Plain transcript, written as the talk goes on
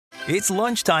It's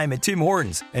lunchtime at Tim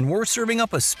Hortons, and we're serving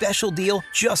up a special deal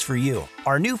just for you.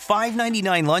 Our new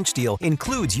 $5.99 lunch deal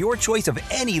includes your choice of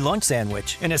any lunch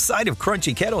sandwich and a side of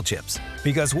crunchy kettle chips.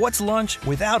 Because what's lunch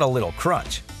without a little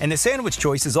crunch? And the sandwich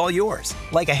choice is all yours,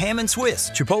 like a ham and Swiss,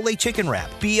 Chipotle chicken wrap,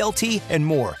 BLT, and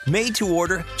more, made to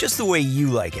order just the way you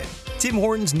like it. Tim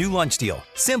Hortons' new lunch deal.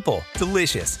 Simple,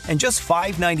 delicious, and just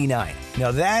 $5.99.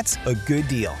 Now that's a good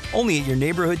deal. Only at your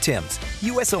neighborhood Tim's.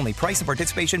 U.S. only. Price and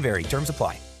participation vary. Terms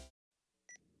apply.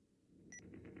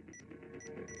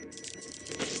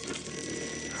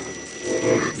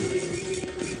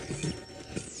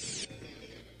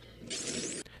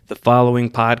 The following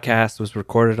podcast was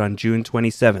recorded on June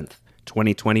 27th,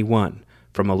 2021,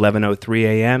 from 11:03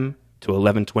 a.m. to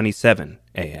 11:27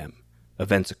 a.m.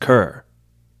 Events occur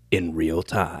in real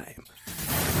time.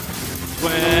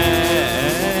 24.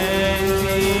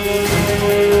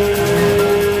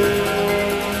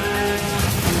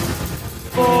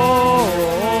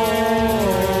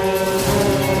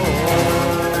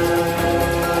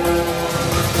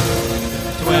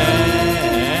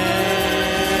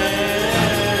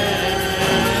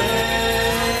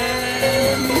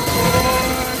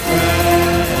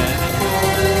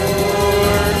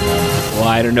 Well,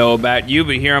 I don't know about you,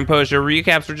 but here on Post Show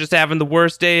Recaps, we're just having the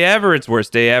worst day ever. It's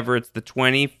worst day ever. It's the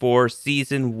 24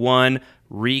 Season 1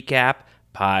 Recap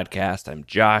Podcast. I'm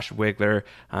Josh Wigler.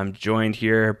 I'm joined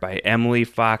here by Emily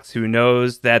Fox, who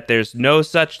knows that there's no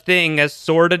such thing as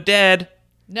sorta dead.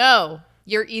 No,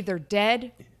 you're either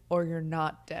dead or you're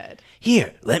not dead.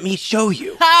 Here, let me show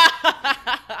you.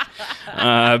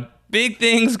 Big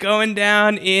things going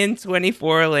down in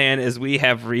 24 land as we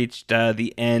have reached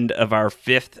the end of our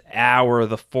fifth hour,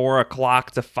 the 4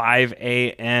 o'clock to 5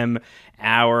 a.m.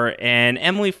 hour. And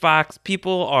Emily Fox,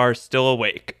 people are still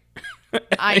awake.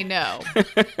 I know.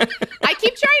 I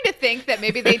keep trying to think that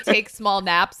maybe they take small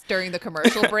naps during the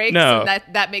commercial breaks. No. And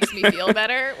that makes me feel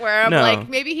better. Where I'm like,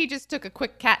 maybe he just took a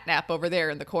quick cat nap over there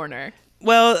in the corner.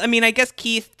 Well, I mean, I guess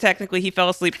Keith, technically, he fell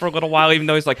asleep for a little while, even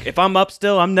though he's like, if I'm up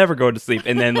still, I'm never going to sleep.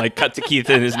 And then, like, cut to Keith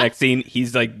in his next scene,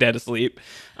 he's, like, dead asleep.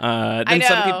 Then I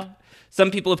know. Some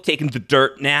people have taken the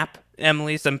dirt nap,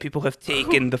 Emily. Some people have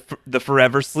taken the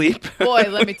forever sleep. Boy,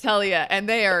 let me tell you. And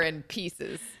they are in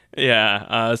pieces.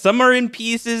 Yeah, some are in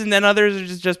pieces, and then others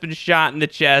have just been shot in the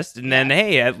chest. And then,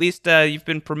 hey, at least you've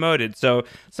been promoted. So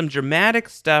some dramatic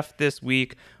stuff this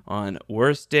week on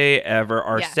Worst Day Ever,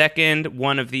 our second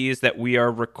one of these that we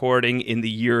are recording in the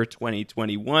year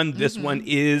 2021. This one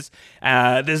is,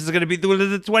 this is going to be the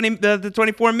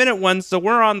 24-minute one, so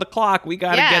we're on the clock. We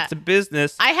got to get to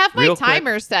business. I have my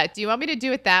timer set. Do you want me to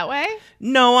do it that way?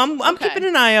 No, I'm keeping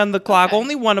an eye on the clock.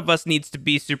 Only one of us needs to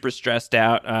be super stressed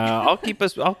out. I'll keep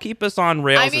us on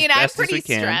rails. I mean, as best I'm pretty as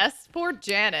we can. stressed. Poor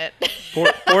Janet.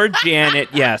 Poor Janet,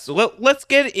 yes. So let's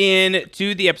get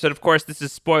into the episode. Of course, this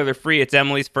is spoiler-free. It's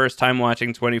Emily's first time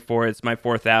watching 24. It's my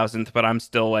 4,000th, but I'm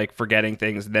still, like, forgetting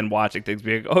things and then watching things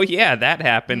being like, oh, yeah, that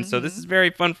happened. So this is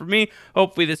very fun for me.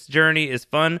 Hopefully this journey is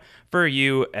fun for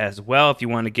you as well. If you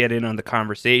want to get in on the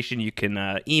conversation, you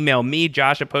can email me,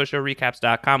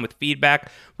 josh@postshowrecaps.com, with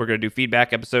feedback. We're going to do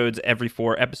feedback episodes every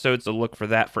 4 episodes, so look for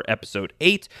that for episode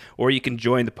 8. Or you can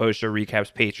join the Post Show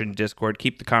Recaps Patreon Discord.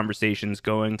 Keep the conversations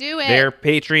going. Do it. There,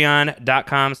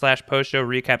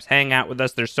 patreon.com/postshowrecaps. Hang out with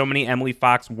us. There's so many Emily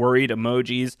Fox worried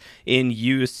emojis in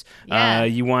use. Yeah.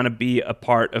 You want to be a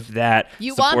part of that.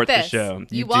 You Support want this. the show.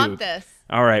 You want this.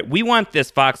 All right, we want this,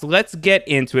 Fox. Let's get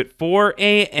into it. 4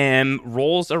 a.m.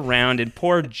 rolls around, and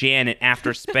poor Janet,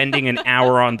 after spending an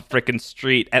hour on the frickin'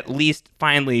 street, at least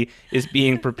finally is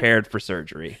being prepared for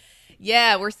surgery.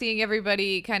 Yeah, we're seeing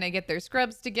everybody kind of get their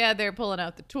scrubs together, pulling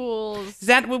out the tools. Is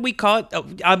that what we call it?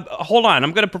 Hold on,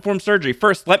 I'm going to perform surgery.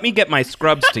 First, let me get my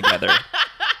scrubs together.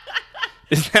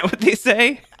 Is that what they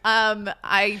say?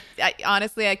 I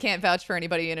honestly, I can't vouch for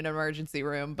anybody in an emergency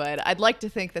room, but I'd like to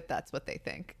think that that's what they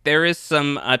think. There is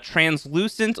some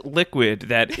translucent liquid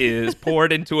that is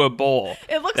poured into a bowl.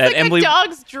 It looks like a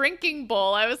dog's drinking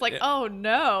bowl. I was like, oh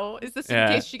no, is this in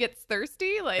case she gets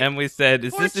thirsty? Like Emily said,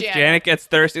 "Is this if Janet gets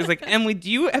thirsty?" It's like, Emily,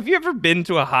 have you ever been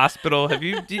to a hospital? Have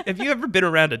you ever been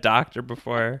around a doctor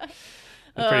before?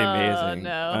 That's pretty amazing.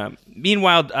 No.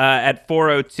 Meanwhile, at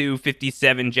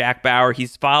 4:02:57, Jack Bauer,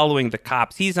 he's following the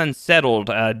cops. He's unsettled.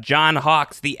 John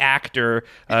Hawkes, the actor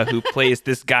who plays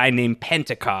this guy named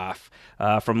Pentecoff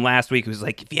from last week, who's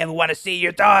like, if you ever want to see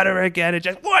your daughter again, and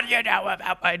just, what do you know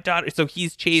about my daughter? So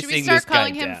he's chasing this guy down. Should we start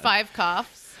calling him Five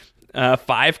Coughs?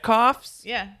 Five Coughs?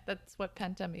 Yeah, that's what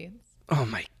Penta means. Oh,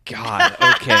 my God.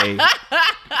 Okay.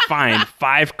 Fine.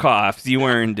 5 coughs. You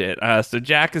earned it. So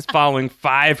Jack is following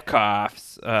 5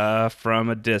 coughs from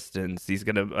a distance. He's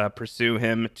going to pursue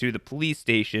him to the police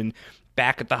station.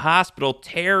 back at the hospital,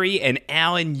 Terry and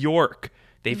Alan York,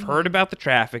 they've heard about the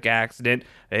traffic accident.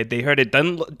 They heard it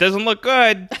doesn't look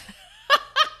good.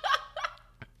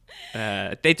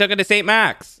 They took it to St.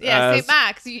 Max. Yeah, St.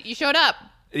 Max, you showed up.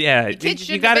 Yeah. Your kids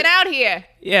shouldn't have been out here.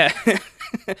 Yeah.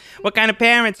 What kind of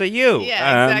parents are you?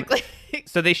 Yeah, exactly.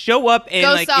 So they show up and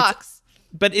Go like Sox.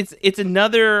 But it's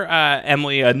another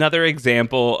Emily, another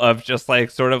example of just like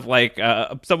sort of like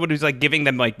someone who's like giving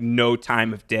them like no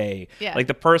time of day. Yeah. Like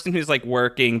the person who's like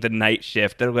working the night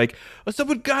shift. They're like, oh,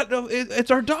 someone got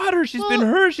it's our daughter. She's been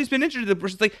hurt. She's been injured. The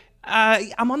person's like,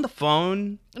 I'm on the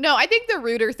phone. No, I think the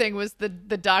Reuter thing was the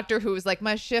doctor who was like,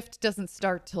 my shift doesn't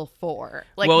start till 4.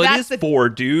 Like, well, that's it is 4,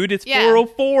 dude. It's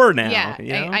 4:04 now. Yeah,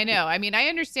 you know? I know. I mean, I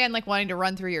understand like wanting to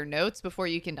run through your notes before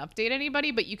you can update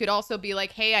anybody, but you could also be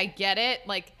like, hey, I get it.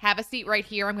 Like, have a seat right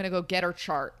here. I'm going to go get her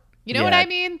chart. You know what I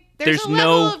mean? There's a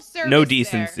level of service no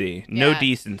decency. there. No Yeah.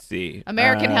 decency.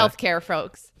 American healthcare,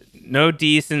 folks. No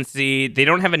decency. They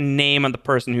don't have a name on the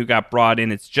person who got brought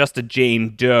in. It's just a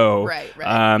Jane Doe.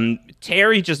 Right.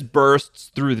 Terry just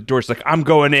bursts through the door. She's like, I'm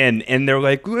going in. And they're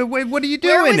like, wait, what are you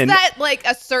doing? Where was that like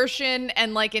assertion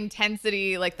and like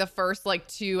intensity like the first like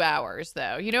 2 hours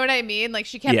though? You know what I mean? Like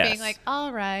she kept being like,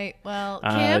 all right, well,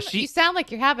 Kim, you sound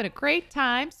like you're having a great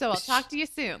time, so I'll talk to you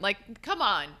soon. Like, come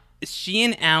on. She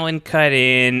and Alan cut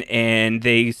in and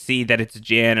they see that it's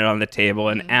Janet on the table,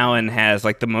 and Alan has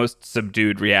like the most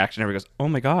subdued reaction ever. He goes, oh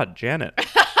my God, Janet.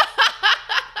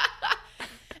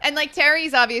 And like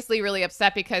Terry's obviously really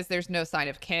upset because there's no sign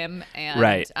of Kim,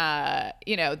 and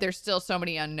you know, there's still so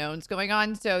many unknowns going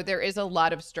on, so there is a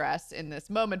lot of stress in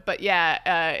this moment. But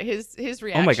yeah, his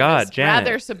reaction is Janet.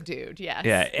 rather subdued. Yes.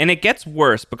 Yeah, and it gets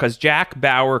worse because Jack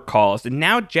Bauer calls, and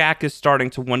now Jack is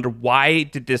starting to wonder, why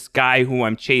did this guy who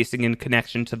I'm chasing in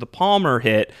connection to the Palmer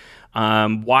hit,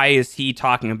 why is he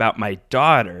talking about my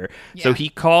daughter? Yeah. So he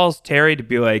calls Terry to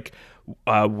be like,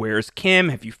 where's Kim?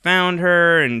 Have you found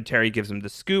her? And Terry gives him the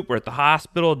scoop. We're at the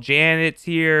hospital. Janet's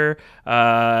here.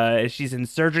 She's in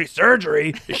surgery.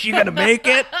 Surgery? Is she gonna make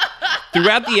it?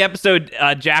 Throughout the episode,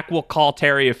 Jack will call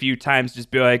Terry a few times,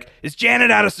 just be like, is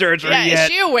Janet out of surgery yet? Is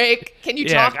she awake? Can you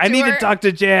talk to her? I need to talk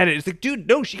to Janet. It's like, dude,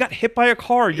 no, she got hit by a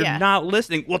car. You're Yeah. not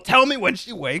listening. Well, tell me when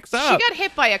she wakes up. She got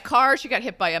hit by a car. She got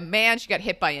hit by a man. She got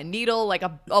hit by a needle. Like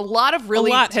a lot of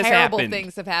really lot has terrible happened.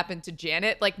 things have happened to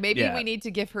Janet. Like maybe Yeah. we need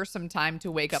to give her some time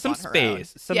to wake up Some on her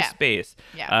space. own. Some Yeah. space.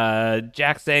 Yeah.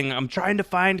 Jack's saying, I'm trying to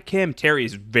find Kim.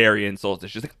 Terry's very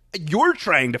insulted. She's like, you're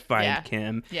trying to find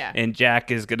Kim. Yeah. And Jack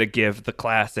is going to give the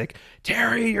classic,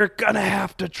 Terry, you're going to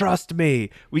have to trust me.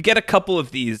 We get a couple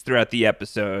of these throughout the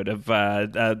episode of an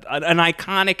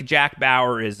iconic Jack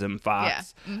Bauerism,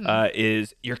 Fox,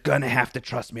 is, you're going to have to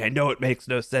trust me. I know it makes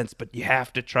no sense, but you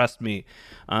have to trust me.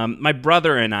 My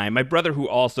brother who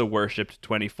also worshipped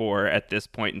 24 at this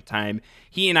point in time,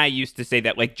 he and I used to say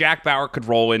that like Jack Bauer could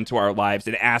roll into our lives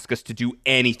and ask us to do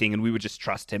anything and we would just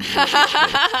trust him.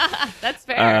 That's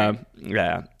fair.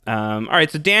 Yeah. All right.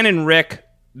 So Dan and Rick,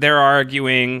 they're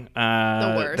arguing.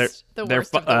 The worst. The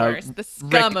worst of the worst. The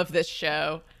scum of this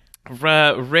show.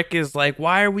 Rick is like,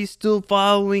 why are we still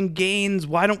following Gaines?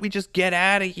 Why don't we just get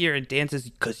out of here? And Dan says,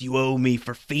 because you owe me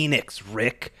for Phoenix,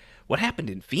 Rick. What happened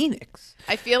in Phoenix?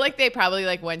 I feel like they probably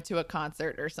like went to a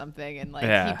concert or something and like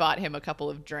he bought him a couple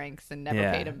of drinks and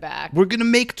never paid him back. We're going to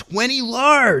make 20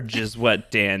 large is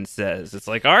what Dan says. It's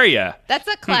like, are ya? That's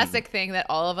a classic thing that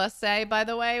all of us say, by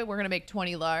the way. We're going to make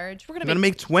 20 large. We're going to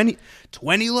make 20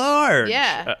 large.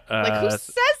 Yeah. Like who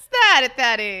says that at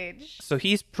that age? So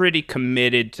he's pretty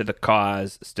committed to the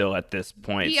cause still at this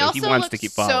point. He so also he wants looks to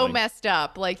keep following. so messed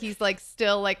up. Like he's like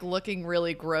still like looking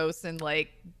really gross and like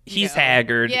he's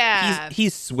haggard. Yeah.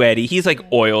 He's sweaty. He's like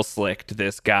oil slicked,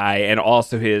 this guy, and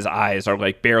also his eyes are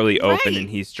like barely open and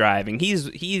he's driving. He's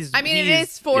I mean, it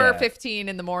is 4:15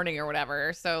 in the morning or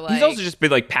whatever. So like he's also just been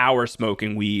like power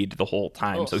smoking weed the whole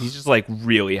time. Ugh. So he's just like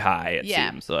really high, it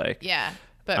seems like. Yeah.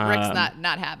 But Rick's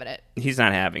not having it. He's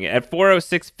not having it. At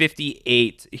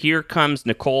 4:06:58, here comes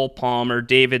Nicole Palmer,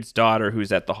 David's daughter,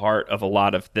 who's at the heart of a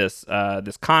lot of this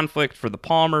this conflict for the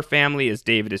Palmer family, as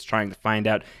David is trying to find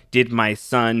out, did my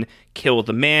son kill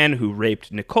the man who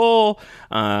raped Nicole?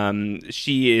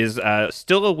 She is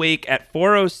still awake at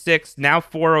 4:06, now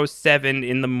 4:07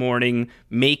 in the morning,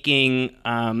 making...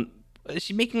 is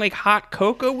she making like hot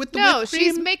cocoa with the whipped cream? No,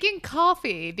 she's making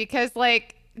coffee because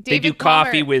like... They do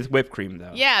coffee with whipped cream,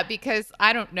 though. Yeah, because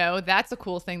I don't know. That's a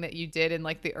cool thing that you did in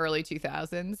like the early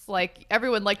 2000s. Like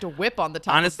everyone liked to whip on the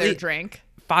top of their drink.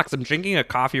 Fox, I'm drinking a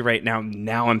coffee right now.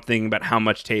 Now I'm thinking about how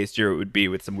much tastier it would be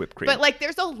with some whipped cream. But like,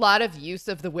 there's a lot of use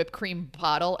of the whipped cream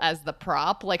bottle as the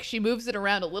prop. Like, she moves it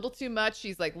around a little too much.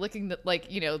 She's like licking the,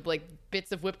 like, you know, like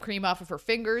bits of whipped cream off of her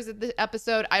fingers in the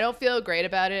episode. I don't feel great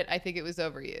about it. I think it was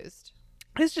overused.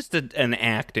 It's just an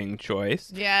acting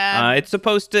choice. Yeah. It's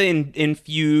supposed to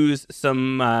infuse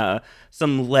some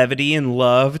levity and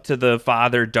love to the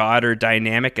father-daughter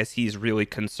dynamic, as he's really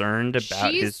concerned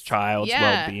about his child's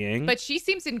well-being. But she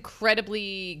seems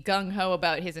incredibly gung-ho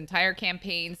about his entire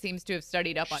campaign, seems to have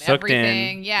studied up on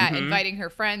everything. Yeah, inviting her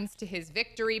friends to his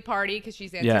victory party because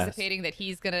she's anticipating that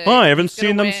he's going to I haven't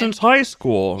seen them since high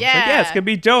school. Yeah. It's going to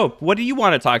be dope. What do you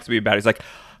want to talk to me about? He's like,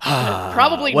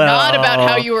 probably not about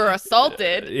how you were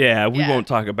assaulted. Yeah, we won't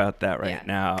talk about that right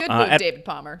now. Good move, David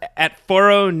Palmer. At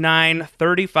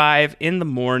 4:09:35 in the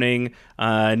morning,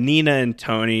 Nina and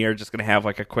Tony are just going to have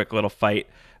like a quick little fight.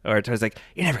 Or Tony's like,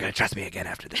 you're never going to trust me again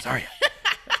after this, are you?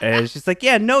 And she's like,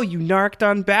 yeah, no, you narked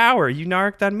on Bauer. You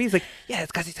narked on me. He's like, yeah,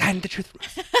 it's because he's hiding the truth from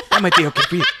us. That might be okay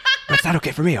for you, but it's not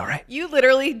okay for me, all right? You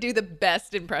literally do the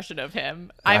best impression of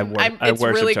him. I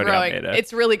worship Tony Almeida.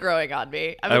 It's really growing on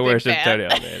me. I worship Tony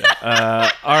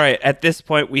Almeida. All right, at this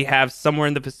point, we have somewhere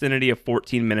in the vicinity of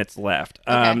 14 minutes left.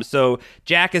 Okay. So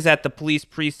Jack is at the police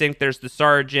precinct. There's the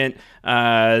sergeant.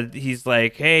 He's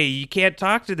like, hey, you can't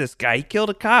talk to this guy. He killed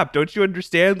a cop. Don't you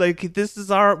understand? Like, this is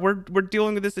we're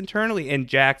dealing with this internally. And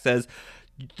Jack says,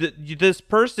 this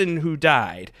person who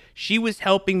died, she was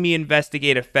helping me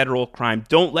investigate a federal crime.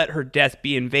 Don't let her death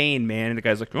be in vain, man. And the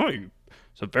guy's like, oh,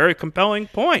 it's a very compelling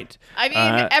point. I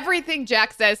mean, everything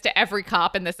Jack says to every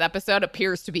cop in this episode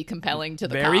appears to be compelling to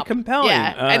the cop. Very compelling.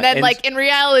 Yeah. And then, like, in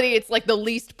reality, it's like the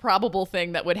least probable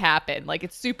thing that would happen. Like,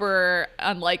 it's super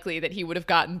unlikely that he would have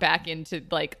gotten back into,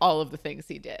 like, all of the things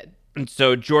he did. And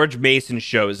so George Mason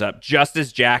shows up just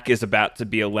as Jack is about to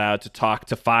be allowed to talk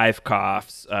to five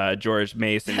cops. George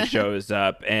Mason shows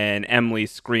up, and Emily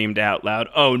screamed out loud,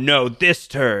 "Oh no, this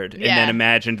turd!" And then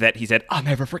imagined that he said, "I'll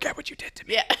never forget what you did to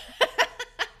me." Yeah.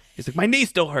 He's like, "My knee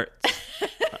still hurts."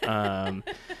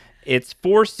 It's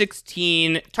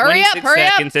 4:16, 26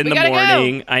 seconds in the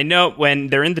morning. Go. I know when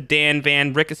they're in the Dan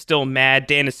van, Rick is still mad.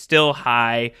 Dan is still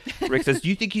high. Rick says, "Do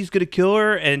you think he's going to kill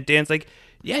her?" And Dan's like,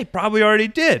 "Yeah, he probably already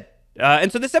did."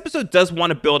 And so this episode does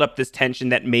want to build up this tension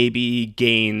that maybe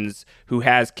Gaines, who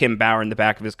has Kim Bauer in the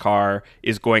back of his car,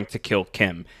 is going to kill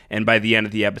Kim. And by the end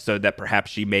of the episode, that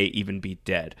perhaps she may even be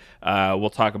dead. We'll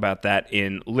talk about that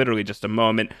in literally just a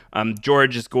moment.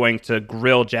 George is going to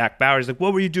grill Jack Bauer. He's like,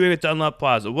 what were you doing at Dunlop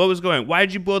Plaza? What was going on? Why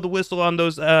did you blow the whistle on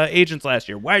those agents last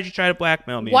year? Why did you try to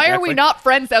blackmail me? Why are we not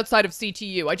friends outside of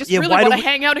CTU? I just really want to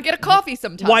hang out and get a coffee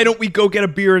sometime. Why don't we go get a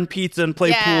beer and pizza and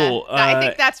play pool? I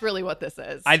think that's really what this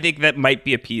is. I think that might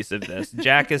be a piece of this.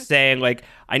 Jack is saying, like,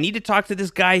 I need to talk to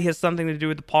this guy. He has something to do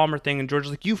with the Palmer thing. And George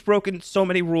is like, you've broken so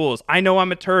many rules. I know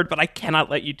I'm a turd, but I cannot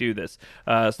let you do this.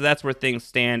 So that's where things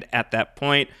stand at that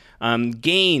point.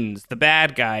 Gaines, the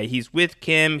bad guy, he's with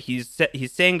Kim. He's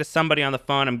saying to somebody on the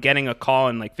phone, I'm getting a call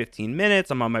in like 15 minutes.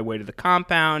 I'm on my way to the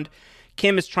compound.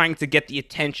 Kim is trying to get the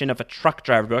attention of a truck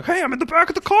driver. Be like, hey, I'm in the back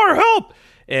of the car. Help.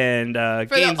 And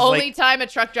for Gaines the only time a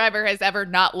truck driver has ever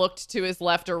not looked to his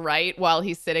left or right while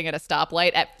he's sitting at a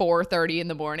stoplight at 4:30 in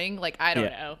the morning, like, I don't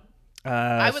know.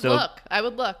 I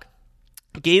would look.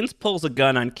 Gaines pulls a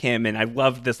gun on Kim, and I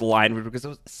love this line because it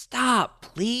was, stop,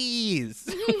 please.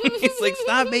 He's like,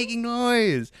 stop making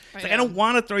noise. It's like, I don't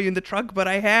want to throw you in the trunk, but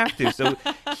I have to. So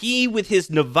he, with his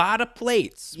Nevada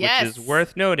plates, which is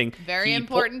worth noting. Very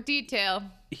important detail.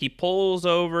 He pulls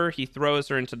over, he throws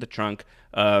her into the trunk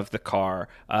of the car.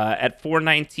 At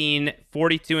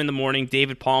 4:19:42 in the morning,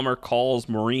 David Palmer calls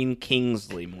Maureen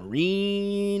Kingsley.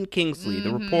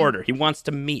 The reporter. He wants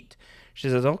to meet. She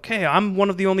says, okay, I'm one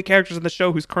of the only characters in the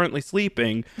show who's currently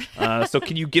sleeping, so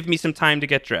can you give me some time to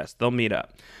get dressed? They'll meet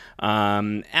up.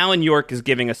 Alan York is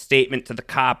giving a statement to the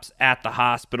cops at the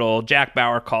hospital. Jack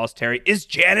Bauer calls Terry, is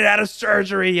Janet out of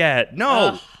surgery yet?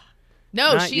 No.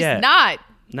 No, she's not.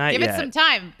 Not Give yet. it some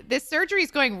time. This surgery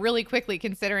is going really quickly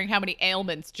considering how many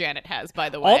ailments Janet has, by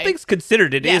the way. All things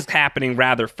considered, it is happening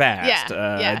rather fast.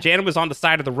 Yeah. Janet was on the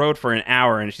side of the road for an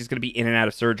hour, and she's going to be in and out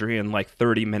of surgery in like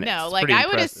 30 minutes. No, it's like I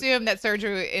would impressive. assume that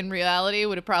surgery in reality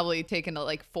would have probably taken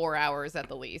like 4 hours at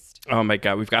the least. Oh my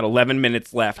God, we've got 11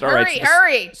 minutes left.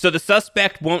 Hurry. So the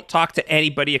suspect won't talk to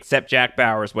anybody except Jack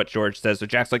Bauer is what George says. So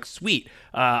Jack's like, sweet,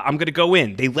 I'm going to go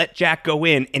in. They let Jack go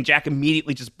in, and Jack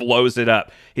immediately just blows it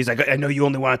up. He's like, I know you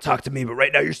only want to talk to me, but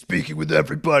right now you're speaking with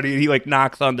everybody. And he like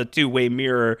knocks on the two-way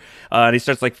mirror, and he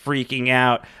starts like freaking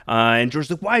out. And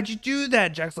George's like, why'd you do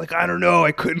that? Jack's like, I don't know.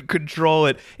 I couldn't control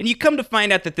it. And you come to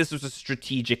find out that this was a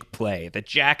strategic play, that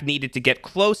Jack needed to get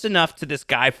close enough to this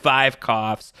guy, Five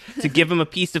Coughs, to give him a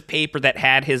piece of paper that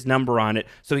had his number on it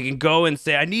so he can go and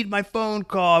say, I need my phone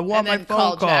call. I want my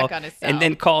phone call. Jack on his cell. And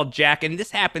then call Jack. And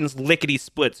this happens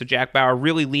lickety-split. So Jack Bauer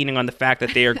really leaning on the fact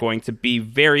that they are going to be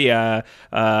very, they're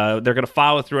going to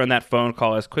follow through on that phone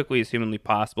call as quickly as humanly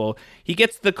possible. He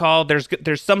gets the call.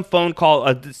 There's some phone call,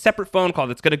 a separate phone call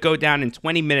that's going to go down in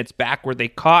 20 minutes back where they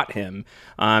caught him.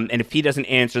 And if he doesn't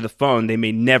answer the phone, they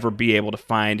may never be able to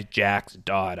find Jack's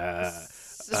daughter.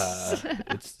 So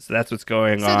that's what's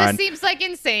going on. So this seems like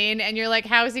insane, and you're like,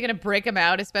 how is he going to break him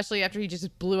out, especially after he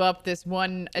just blew up this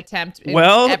one attempt in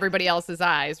everybody else's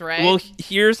eyes, right? Well,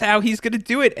 here's how he's going to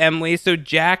do it, Emily. So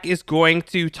Jack is going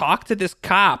to talk to this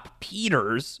cop,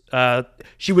 Peters.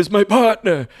 She was my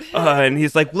partner. And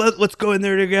he's like, let's go in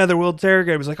there together. We'll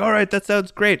interrogate him. He's like, all right, that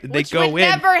sounds great. And Which they go would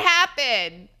never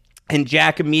happen. And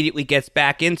Jack immediately gets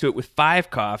back into it with Five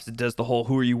Coughs and does the whole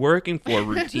 "who are you working for"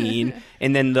 routine.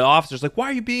 And then the officer's like, "Why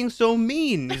are you being so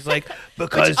mean?" He's like,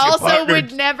 "Because Which also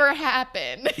would never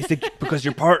happen." He's like, "Because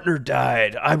your partner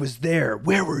died. I was there.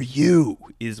 Where were you?"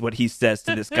 Is what he says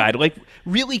to this guy to like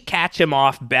really catch him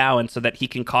off balance so that he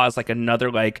can cause like another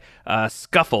like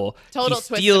scuffle. Total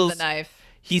twist of the knife.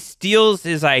 He steals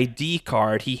his ID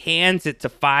card. He hands it to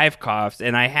Five Coughs.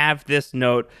 And I have this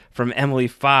note from Emily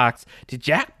Fox. Did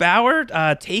Jack Bauer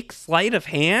take sleight of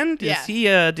hand?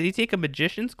 Yeah. Did he take a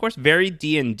magician's course? Very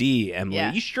D&D, Emily.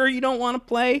 Yeah. You sure you don't want to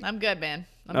play? I'm good, man.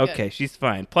 Okay, good. She's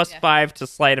fine. Plus 5 to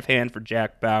sleight of hand for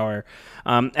Jack Bauer.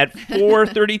 At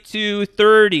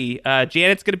 4:32:30,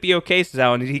 Janet's going to be okay, says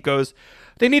Alan. And he goes,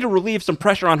 they need to relieve some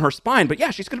pressure on her spine. But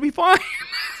yeah, she's going to be fine.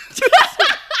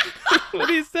 What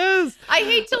he says. I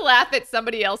hate to laugh at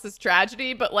somebody else's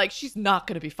tragedy, but like she's not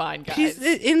going to be fine, guys. She's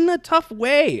in a tough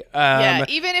way. Yeah,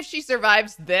 even if she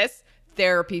survives this,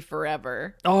 therapy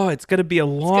forever. Oh, it's going to be a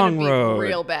long road. It's going to be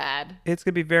real bad. It's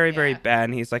going to be very, very bad.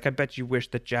 And he's like, I bet you wish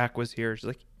that Jack was here. She's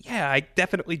like, yeah, I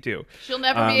definitely do. She'll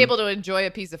never be able to enjoy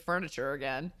a piece of furniture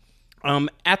again.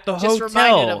 At the Just hotel. Just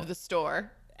reminded of the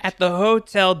store. At the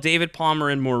hotel, David Palmer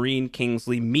and Maureen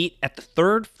Kingsley meet at the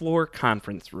third floor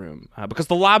conference room because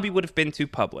the lobby would have been too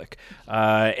public.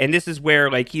 And this is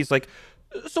where, like, he's like,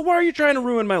 so why are you trying to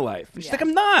ruin my life? And she's like,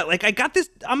 I'm not. Like, I got this.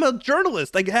 I'm a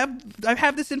journalist. I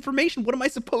have this information. What am I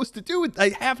supposed to do?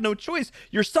 I have no choice.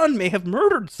 Your son may have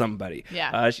murdered somebody.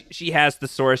 Yeah. She has the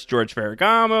source, George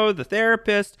Ferragamo, the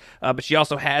therapist, but she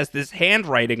also has this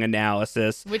handwriting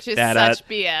analysis. Which is such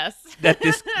BS. that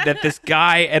this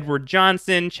guy, Edward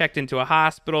Johnson, checked into a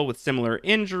hospital with similar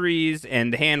injuries,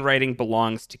 and the handwriting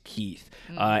belongs to Keith.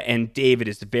 And David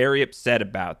is very upset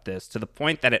about this, to the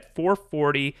point that at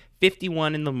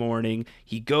 4:51 in the morning,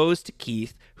 he goes to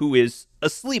Keith, who is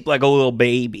asleep like a little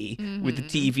baby with the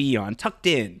TV on, tucked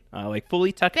in, like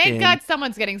fully tucked in. Thank God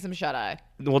someone's getting some shut-eye.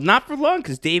 Well, not for long,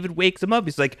 because David wakes him up.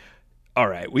 He's like, all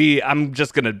right, I'm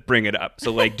just going to bring it up.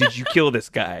 So, like, did you kill this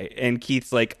guy? And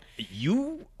Keith's like,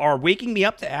 you are waking me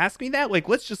up to ask me that? Like,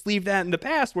 let's just leave that in the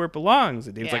past where it belongs.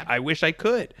 And David's like, I wish I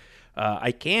could.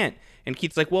 I can't. And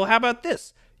Keith's like, well, how about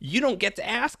this? You don't get to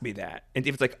ask me that. And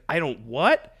David's like, I don't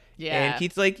what? Yeah. And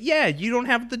Keith's like, yeah, you don't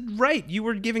have the right. You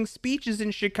were giving speeches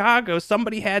in Chicago.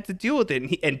 Somebody had to deal with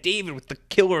it. And David with the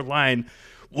killer line,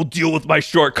 we'll deal with my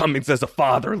shortcomings as a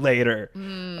father later.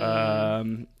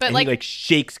 But he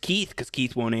shakes Keith because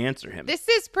Keith won't answer him. This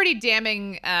is pretty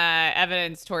damning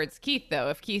evidence towards Keith,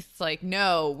 though. If Keith's like,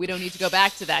 no, we don't need to go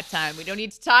back to that time. We don't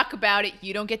need to talk about it.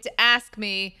 You don't get to ask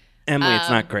me. Emily, it's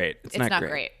not great. It's not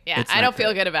great. Yeah, I don't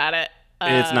feel good about it.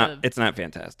 It's not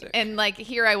fantastic. And like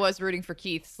here I was rooting for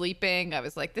Keith sleeping. I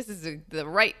was like, this is the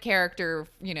right character,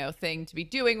 thing to be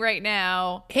doing right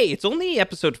now. Hey, it's only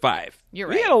episode 5. You're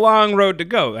right. We got a long road to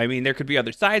go. I mean, there could be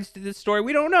other sides to this story.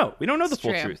 We don't know. We don't know the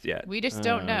full truth yet. We just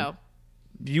don't know.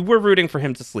 You were rooting for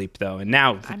him to sleep, though, and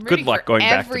now good luck going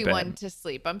back to bed. Everyone to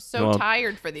sleep. I'm so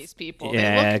tired for these people.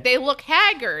 Yeah, they look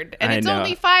haggard, and it's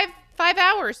only 5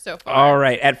 hours so far. All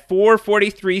right. At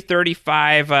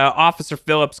 4:43:35, Officer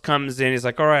Phillips comes in. He's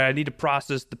like, all right, I need to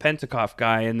process the Pentecoff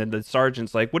guy. And then the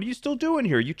sergeant's like, what are you still doing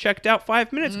here? You checked out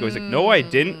 5 minutes ago. He's like, no, I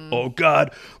didn't. Oh,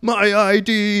 God, my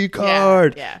ID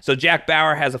card. Yeah. So Jack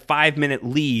Bauer has a 5-minute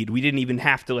lead. We didn't even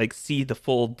have to see the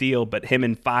full deal, but him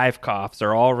and Five Coughs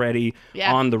are already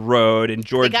on the road, and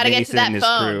George Mason and his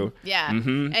crew. Yeah.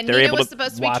 Mm-hmm. And They're Nina able was to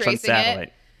supposed to be watch tracing on satellite.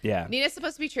 it. Yeah. Nina's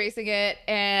supposed to be tracing it,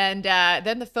 and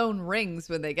then the phone rings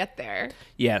when they get there.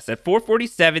 Yes, at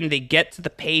 4:47, they get to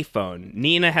the payphone.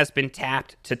 Nina has been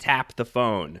tapped to tap the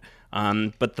phone.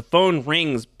 But the phone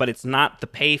rings, but it's not the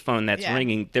payphone that's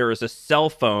ringing. There is a cell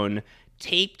phone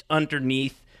taped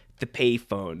underneath the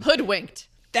payphone. Hoodwinked.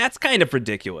 That's kind of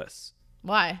ridiculous.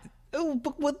 Why? Oh,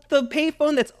 but with the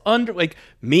payphone that's under, like,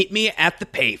 meet me at the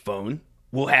payphone.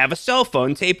 We'll have a cell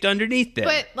phone taped underneath there.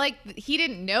 But, like, he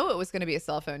didn't know it was going to be a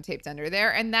cell phone taped under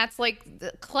there. And that's, like,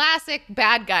 the classic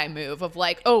bad guy move of,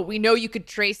 like, oh, we know you could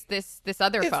trace this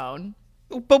other phone.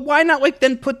 But why not, like,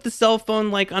 then put the cell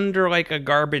phone, like, under, like, a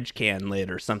garbage can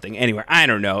lid or something? Anyway, I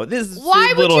don't know. This is a little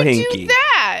hinky. Why would you do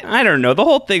that? I don't know. The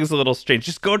whole thing's a little strange.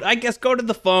 Just go to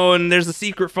the phone. There's a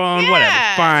secret phone. Yeah.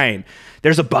 Whatever. Fine.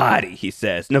 There's a body, he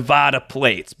says. Nevada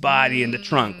plates. Body in the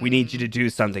trunk. We need you to do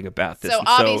something about this. So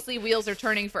obviously wheels are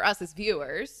turning for us as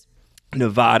viewers.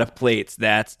 Nevada plates,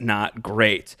 that's not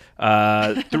great.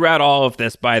 Throughout all of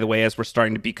this, by the way, as we're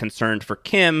starting to be concerned for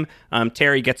Kim,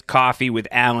 Terry gets coffee with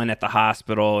Alan at the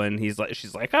hospital, and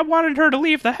she's like, I wanted her to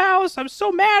leave the house. I'm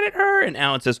so mad at her. And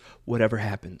Alan says, whatever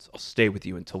happens, I'll stay with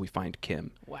you until we find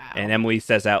Kim. Wow. And Emily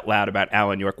says out loud about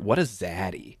Alan York, what a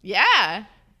zaddy. Yeah,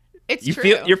 it's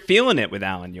true. You're feeling it with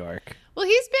Alan York. Well,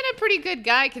 he's been a pretty good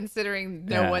guy considering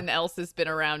no one else has been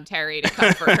around Terry to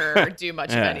comfort her or do much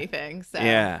of anything. So.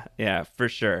 Yeah, for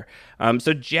sure.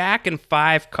 So Jack and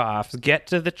Five Coughs get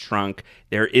to the trunk.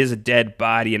 There is a dead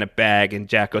body in a bag, and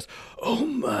Jack goes, oh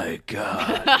my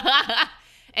God.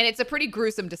 And it's a pretty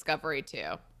gruesome discovery,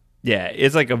 too. Yeah,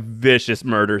 it's like a vicious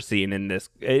murder scene in this.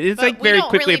 It's but like very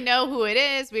quickly. We don't really know who it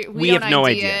is. We have no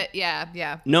idea.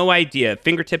 Yeah. No idea.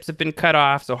 Fingertips have been cut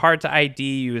off, so hard to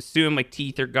ID. You assume like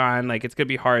teeth are gone. Like it's gonna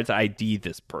be hard to ID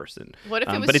this person. What if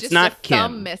it was but just it's not a Kim.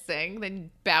 thumb missing?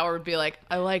 Then Bauer would be like,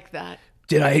 I like that.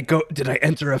 Did I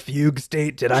enter a fugue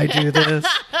state? Did I do this?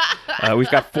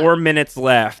 We've got 4 minutes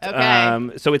left.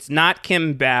 Okay. So it's not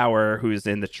Kim Bauer who's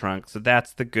in the trunk. So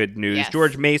that's the good news. Yes.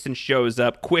 George Mason shows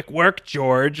up. Quick work,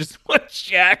 George, is what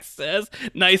Jack says.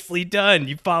 Nicely done.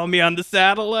 You follow me on the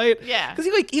satellite? Yeah. Because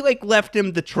he left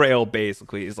him the trail,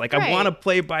 basically. He's like, right. I want to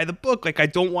play by the book. Like, I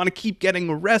don't want to keep getting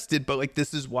arrested, but like,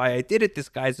 this is why I did it. This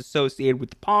guy's associated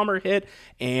with the Palmer hit.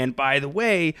 And by the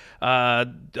way,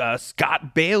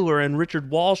 Scott Baylor and Richard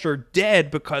Walsh are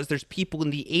dead because there's people in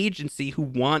the agency who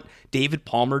want David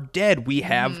Palmer dead. We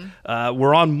have,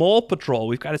 we're on mole patrol.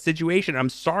 We've got a situation. I'm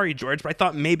sorry, George, but I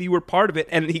thought maybe you were part of it.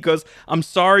 And he goes, I'm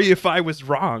sorry if I was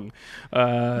wrong.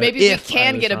 Maybe we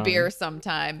can get a beer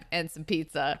sometime and some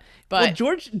pizza. But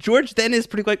well, George then is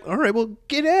pretty like, all right, well,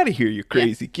 get out of here, you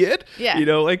crazy kid. Yeah. You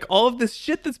know, like all of this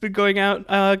shit that's been going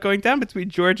down between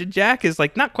George and Jack is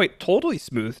like not quite totally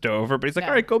smoothed over, but he's like,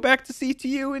 all right, go back to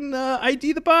CTU and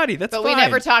ID the body. That's fine. But we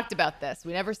never talked about this.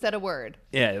 We never said a word.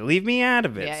 Yeah, leave me out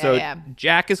of it. Yeah.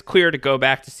 Jack is clear to go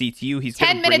back to CTU. He's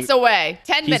 10 minutes away.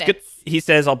 10 minutes. He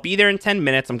says, I'll be there in 10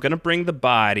 minutes. I'm going to bring the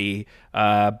body,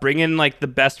 bring in like the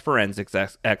best forensics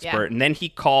expert. Yeah. And then he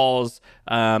calls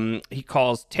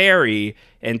Terry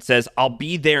and says, I'll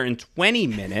be there in 20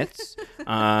 minutes.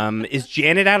 Is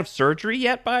Janet out of surgery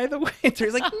yet, by the way? And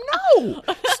Terry's like, no,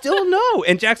 still no.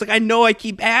 And Jack's like, I know I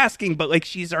keep asking, but like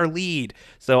she's our lead.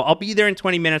 So I'll be there in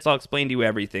 20 minutes. I'll explain to you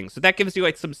everything. So that gives you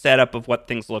like some setup of what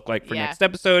things look like for next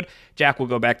episode. Jack will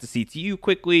go back to CTU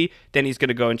quickly. Then he's going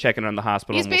to go and check in on the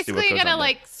hospital. He's and we'll see what basically goes going to on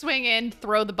like swing in,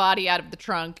 throw the body out of the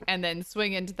trunk, and then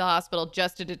swing into the hospital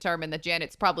just to determine that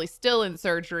Janet's probably still in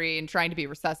surgery and trying to be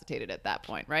resuscitated at that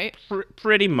point, right?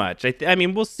 Pretty much. I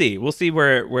mean, we'll see. We'll see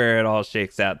where it all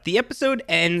shakes out. The episode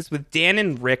ends with Dan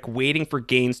and Rick waiting for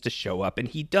Gaines to show up, and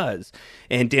he does.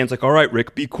 And Dan's like, all right,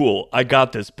 Rick, be cool. I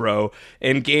got this, bro.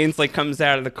 And Gaines like comes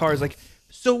out of the car. He's like,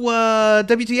 so,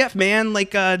 WTF, man?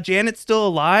 Like, Janet's still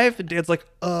alive? And Dan's like,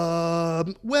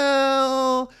 well,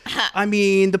 I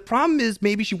mean, the problem is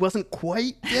maybe she wasn't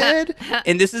quite dead.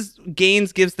 And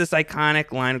Gaines gives this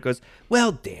iconic line. It goes,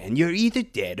 well, Dan, you're either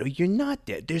dead or you're not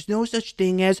dead. There's no such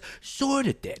thing as sort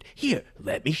of dead. Here,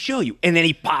 let me show you. And then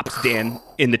he pops Dan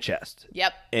in the chest.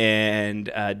 Yep.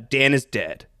 And Dan is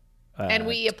dead. And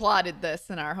we applauded this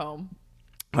in our home.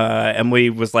 Emily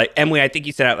was like, I think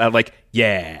you said out loud, like,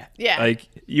 yeah. Like,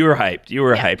 you were hyped.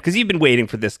 Hyped. Because you've been waiting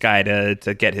for this guy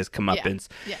to get his comeuppance.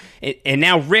 Yeah. And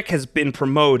now Rick has been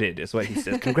promoted, is what he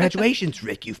says. Congratulations,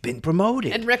 Rick, you've been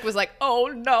promoted. And Rick was like, oh,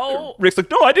 no. Rick's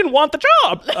like, no, I didn't want the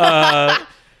job.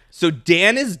 So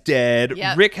Dan is dead.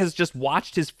 Yep. Rick has just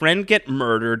watched his friend get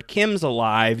murdered. Kim's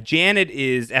alive. Janet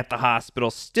is at the hospital,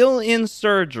 still in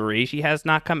surgery. She has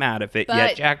not come out of it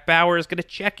yet. Jack Bauer is going to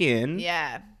check in.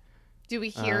 Yeah. Do we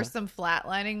hear some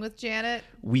flatlining with Janet?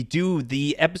 We do.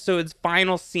 The episode's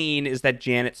final scene is that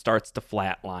Janet starts to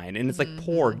flatline. And it's like,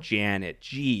 poor Janet.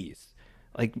 Jeez.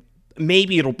 Like,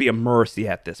 Maybe it'll be a mercy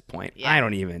at this point. Yeah. I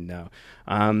don't even know.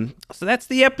 So that's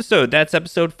the episode. That's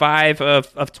episode 5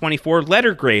 of 24.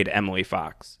 Letter grade, Emily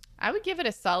Fox. I would give it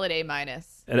a solid A-.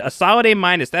 A solid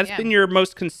A-. That's been your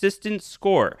most consistent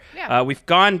score. Yeah. We've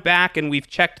gone back and we've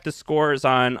checked the scores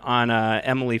on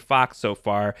Emily Fox so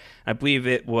far. I believe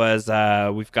it was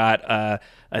we've got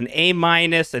an A-,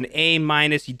 an A-.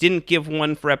 You didn't give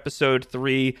one for episode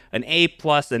 3. An A+,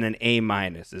 and an A-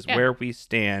 is where we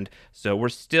stand. So we're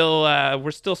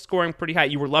still scoring pretty high.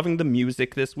 You were loving the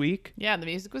music this week. Yeah, the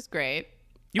music was great.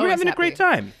 You were having a great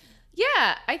time.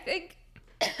 Yeah, I think.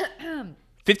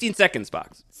 15 seconds,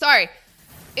 Fox. Sorry.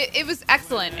 It was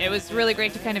excellent. It was really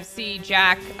great to kind of see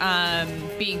Jack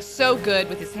being so good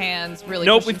with his hands. Really.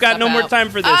 Nope, we've got no more time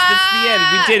for this. This is the end.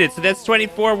 We did it. So that's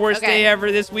 24. Worst day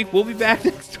ever this week. We'll be back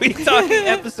next week talking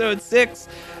episode 6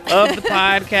 of the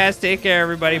podcast. Take care,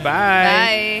 everybody.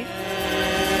 Bye. Bye.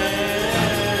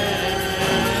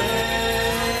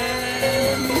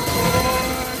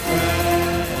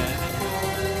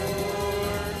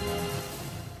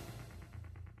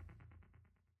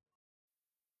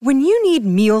 When you need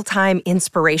mealtime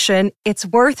inspiration, it's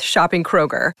worth shopping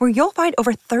Kroger, where you'll find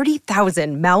over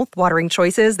 30,000 mouth-watering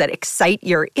choices that excite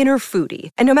your inner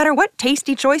foodie. And no matter what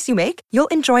tasty choice you make, you'll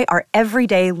enjoy our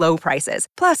everyday low prices,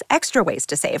 plus extra ways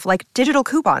to save, like digital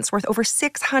coupons worth over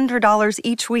 $600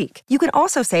 each week. You can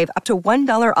also save up to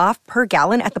 $1 off per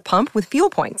gallon at the pump with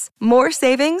fuel points. More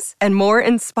savings and more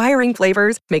inspiring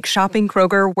flavors make shopping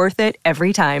Kroger worth it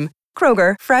every time.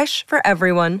 Kroger, fresh for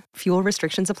everyone. Fuel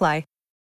restrictions apply.